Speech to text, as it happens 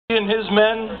and his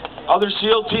men, other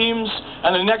SEAL teams,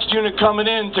 and the next unit coming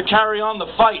in to carry on the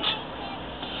fight.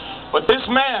 But this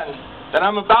man that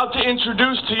I'm about to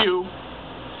introduce to you,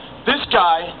 this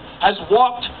guy has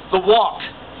walked the walk.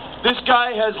 This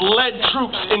guy has led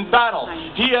troops in battle.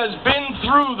 He has been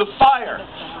through the fire.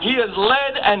 He has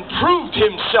led and proved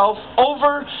himself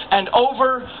over and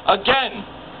over again.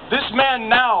 This man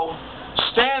now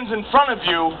stands in front of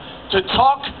you to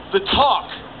talk the talk.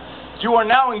 You are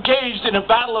now engaged in a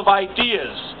battle of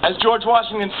ideas. As George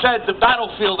Washington said, the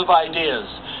battlefield of ideas.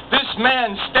 This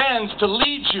man stands to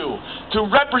lead you, to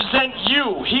represent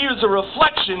you. He is a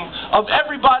reflection of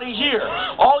everybody here.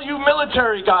 All you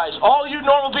military guys, all you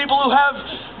normal people who have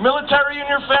military in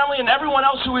your family, and everyone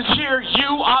else who is here,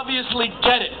 you obviously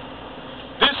get it.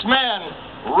 This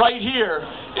man right here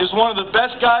is one of the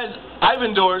best guys I've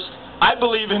endorsed. I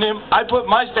believe in him. I put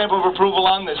my stamp of approval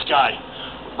on this guy.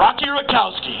 Rocky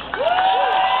Rakowski.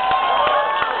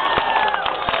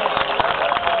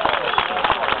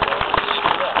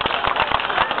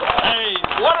 Hey,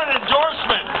 what an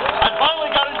endorsement. I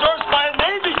finally got endorsed by a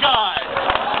Navy guy.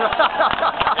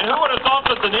 And who would have thought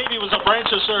that the Navy was a branch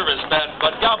of service, Ben?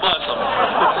 But God bless them.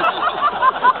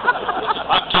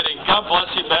 I'm kidding. God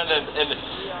bless you, Ben, and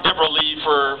Deborah Lee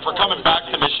for coming back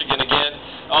to Michigan again.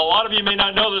 A lot of you may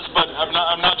not know this, but I'm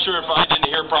not sure if I didn't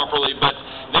hear properly, but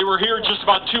they were here just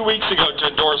about 2 weeks ago to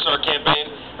endorse our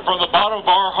campaign. And from the bottom of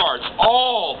our hearts,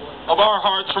 all of our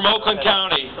hearts from Oakland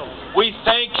County, we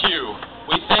thank you.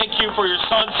 We thank you for your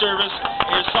son's service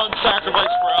and your son's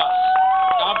sacrifice for us.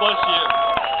 God bless you.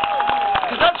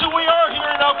 Because that's who we are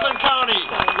here in Oakland County.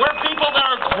 We're people that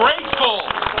are grateful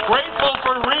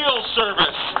for real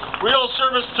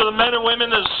service to the men and women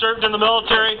that have served in the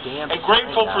military, and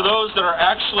grateful for those that are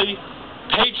actually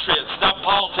patriots, not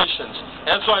politicians.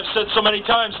 That's why I've said so many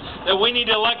times that we need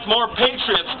to elect more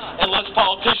patriots and less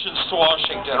politicians to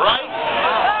Washington, right?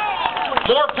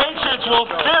 More patriots will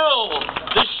fill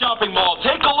this shopping mall.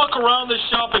 Take a look around this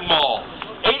shopping mall.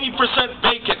 80%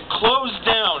 vacant, closed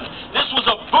down. This was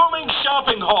a booming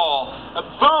shopping mall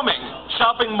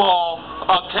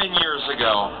about 10 years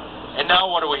ago. And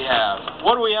now what do we have?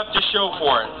 What do we have to show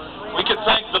for it? We can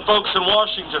thank the folks in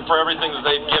Washington for everything that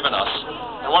they've given us.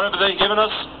 And what have they given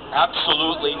us?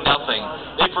 Absolutely nothing.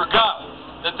 They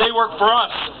forgot that they work for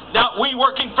us, not we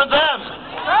working for them.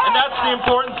 And that's the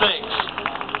important things.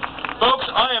 Folks,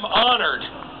 I am honored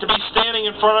to be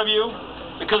standing in front of you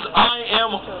because I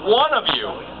am one of you.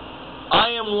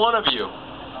 I am one of you.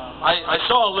 I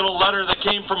saw a little letter that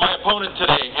came from my opponent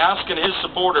today asking his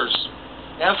supporters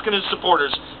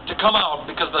to come out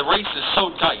because the race is so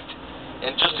tight.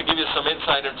 And just to give you some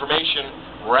inside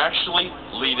information, we're actually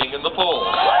leading in the polls.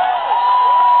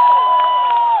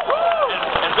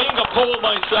 And being a poll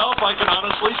myself, I can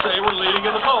honestly say we're leading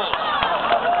in the polls.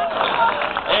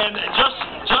 And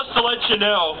just to let you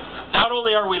know, not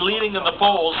only are we leading in the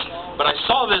polls, but I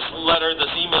saw this letter, this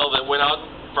email that went out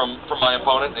from my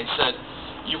opponent, and they said,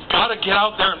 you've got to get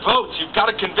out there and vote. You've got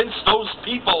to convince those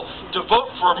people to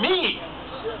vote for me.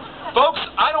 Folks,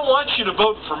 I don't want you to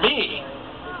vote for me.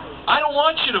 I don't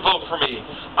want you to vote for me.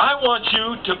 I want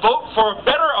you to vote for a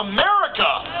better America.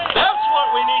 That's what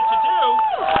we need to do.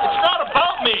 It's not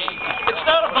about me. It's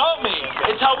not about me.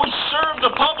 It's how we serve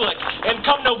the public. And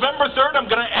come November 3rd, I'm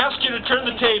going to ask you to turn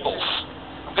the tables.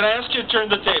 I'm going to ask you to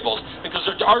turn the tables because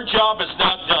our job is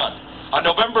not done. On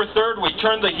November 3rd, we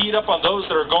turn the heat up on those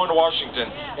that are going to Washington.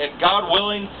 And God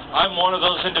willing, I'm one of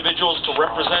those individuals to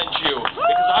represent you.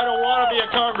 Because I don't want to be a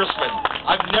congressman.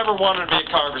 I've never wanted to be a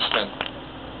congressman.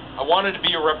 I wanted to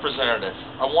be a representative.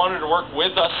 I wanted to work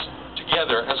with us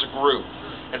together as a group.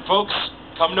 And folks,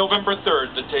 come November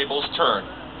 3rd, the tables turn.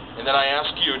 And then I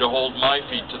ask you to hold my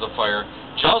feet to the fire,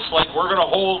 just like we're going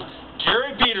to hold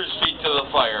Gary Peters' feet to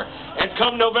the fire. And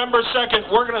come November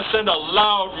 2nd, we're going to send a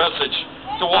loud message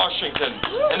to Washington.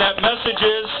 And that message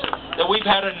is that we've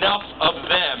had enough of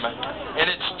them, and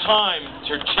it's time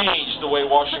to change the way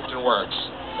Washington works.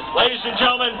 Ladies and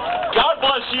gentlemen, God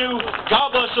bless you.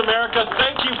 God bless America.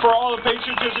 Thank you for all the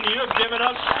patriotism you have given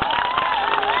us.